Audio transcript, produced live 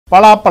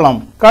பலாப்பழம்.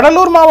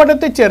 கடலூர்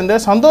மாவட்டத்தைச் சேர்ந்த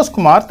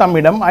சந்தோஷ்குமார்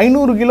தம்மிடம்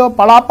 500 கிலோ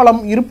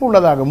பலாப்பழம் இருப்பு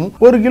உள்ளதாகவும்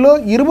 1 கிலோ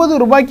 20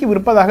 ரூபாய்க்கு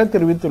விற்பதாக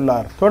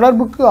தெரிவித்துள்ளார்.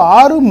 தொடர்புக்கு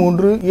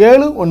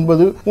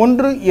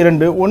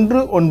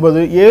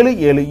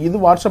 6379121977 இது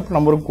வாட்ஸ்அப்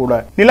நம்பரும் கூட.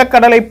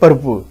 நிலக்கடலை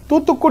பருப்பு.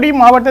 தூத்துக்குடி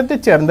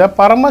மாவட்டத்தைச் சேர்ந்த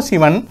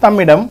பரமசிவன்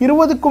தம்மிடம்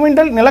 20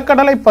 குவிண்டல்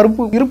நிலக்கடலை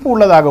பருப்பு இருப்பு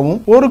உள்ளதாகவும்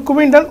 1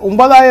 குவிண்டல்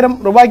 9000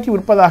 ரூபாய்க்கு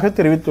விற்பதாக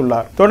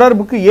தெரிவித்துள்ளார்.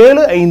 தொடர்புக்கு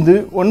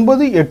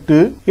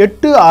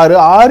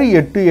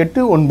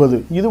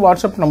 7598866889 இது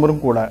வாட்ஸ்அப்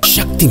நம்பரும் கூட.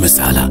 சக்தி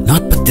மசாலா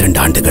 42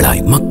 ஆண்டுகளாய்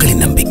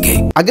மக்களின் நம்பிக்கை.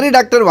 அக்ரி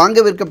டாக்டர் வாங்க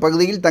விற்க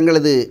பகுதியில்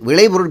தங்களது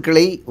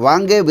விளைபொருட்களை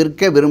வாங்க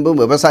விற்க விரும்பும்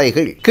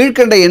விவசாயிகள்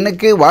கீழ்கண்ட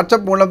எண்ணுக்கு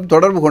வாட்ஸ்அப் மூலம்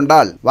தொடர்பு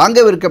கொண்டால் வாங்க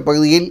விற்க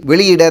பகுதியில்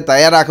வெளியிட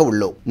தயாராக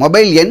உள்ளோம்.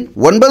 மொபைல் எண்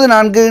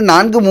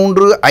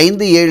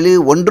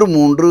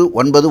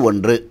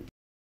 9443571391.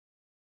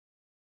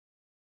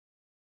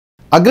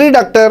 அக்ரி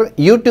டாக்டர்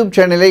யூடியூப்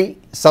சேனலை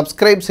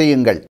சப்ஸ்கிரைப்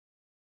செய்யுங்கள்.